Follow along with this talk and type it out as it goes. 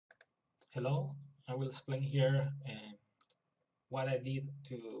Hello, I will explain here what I did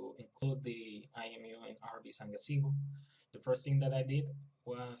to include the IMU in rviz and Gazebo. The first thing that I did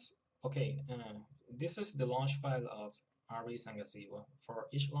was, okay, this is the launch file of rviz and Gazebo. For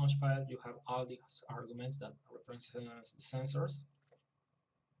each launch file, you have all these arguments that represent the sensors.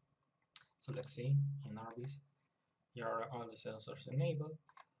 So let's see, in rviz, here are all the sensors enabled.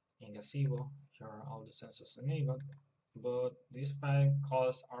 In Gazebo, here are all the sensors enabled. But this file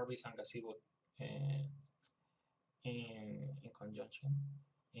calls rviz and Gazebo uh, in conjunction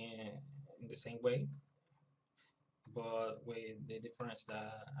in the same way, but with the difference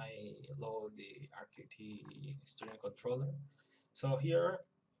that I load the RQT steering controller. So here,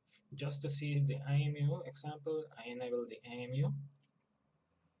 just to see the IMU example, I enable the IMU.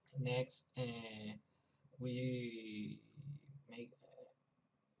 Next, we make,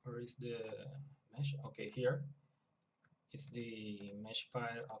 where is the mesh? Okay, here is the mesh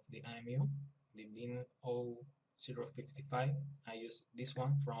file of the IMU, the bin 055. I use this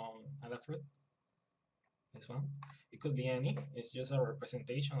one from Adafruit. This one, it could be any. It's just a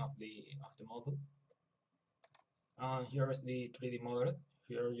representation of the model. Here is the 3D model.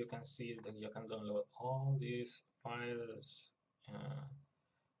 Here you can see that you can download all these files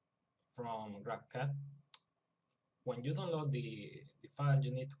from GrabCAD. When you download the file,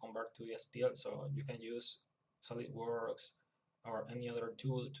 you need to convert to STL, so you can use SolidWorks or any other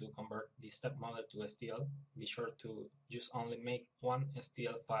tool to convert the step model to STL. Be sure to just only make one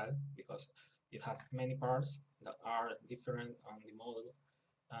STL file because it has many parts that are different on the model,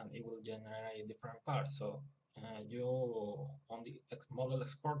 and it will generate different parts. So you, on the model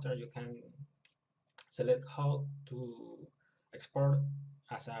exporter, you can select how to export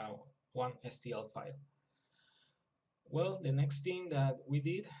as a one STL file. Well, the next thing that we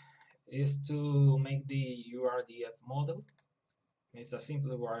did is to make the URDF model. It's a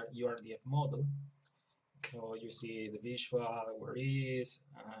simple URDF model. So you see the visual, where is,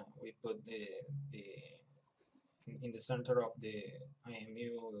 we put the in the center of the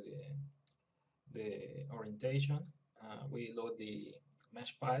IMU, the orientation. We load the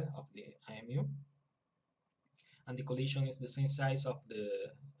mesh file of the IMU, and the collision is the same size of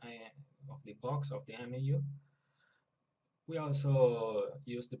the box of the IMU. We also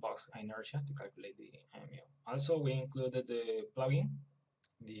use the box inertia to calculate the IMU. Also, we included the plugin,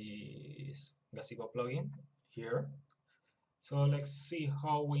 the Gazebo plugin here. So let's see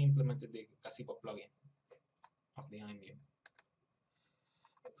how we implemented the Gazebo plugin of the IMU.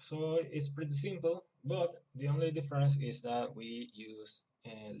 So it's pretty simple, but the only difference is that we use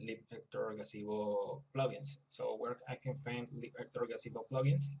libvector Gazebo plugins. So where I can find libvector Gazebo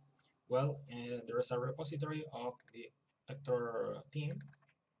plugins? Well, there is a repository of the vector team.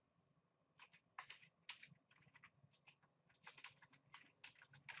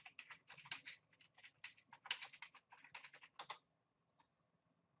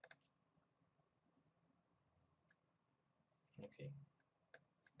 Okay.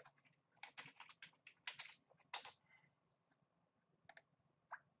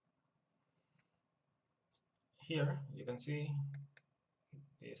 Here you can see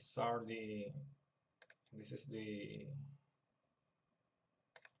this is the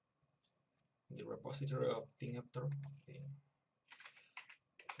repository of ThinkAptor, the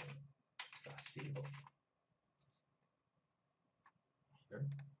Gazebo.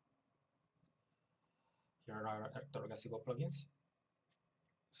 Here are Actor Gazebo plugins.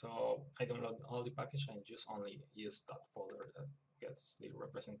 So I download all the package and just only use that folder that gets the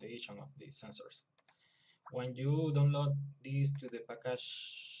representation of the sensors. When you download this to the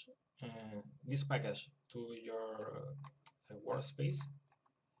package, this package to your workspace,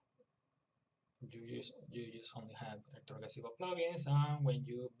 you just only have Actor Gazebo plugins, and when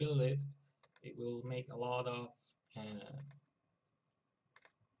you build it, it will make a lot of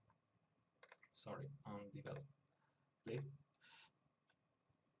develop.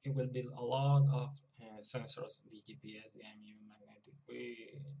 It will build a lot of sensors, the GPS, the IMU, magnetic.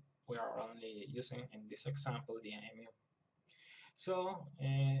 We are only using in this example the IMU. So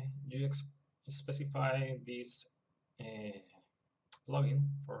you specify this plugin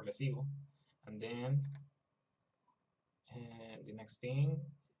for Gazebo, and then the next thing,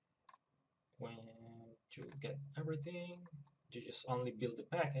 when you get everything, you just only build the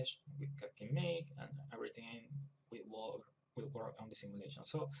package with can make, and everything will work on the simulation.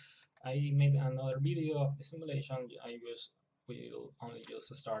 So I made another video of the simulation. Will only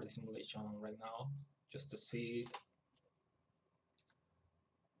just start the simulation right now just to see it.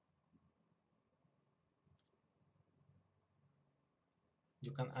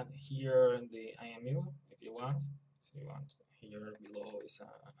 You can add here the IMU if you want. So you want here below is an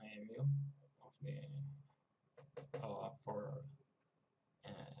IMU of the for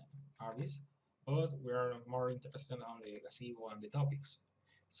rviz, but we are more interested on the gazebo and the topics.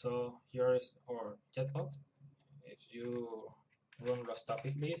 So here is our Jetbot. If you run ROS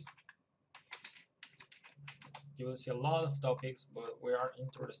topic list, you will see a lot of topics, but we are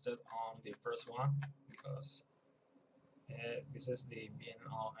interested on the first one because this is the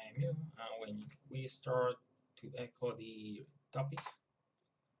BNL IMU, and when we start to echo the topic,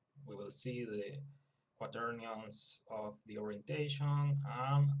 we will see the quaternions of the orientation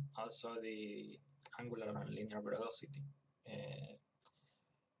and also the angular and linear velocity. Uh,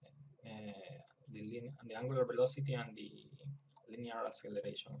 the angular velocity and the linear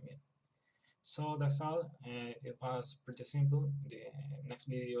acceleration. I mean. So that's all. It was pretty simple. The next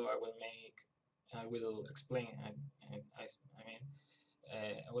video I will explain.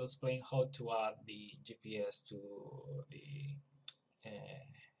 I will explain how to add the GPS to the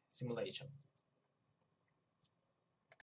simulation.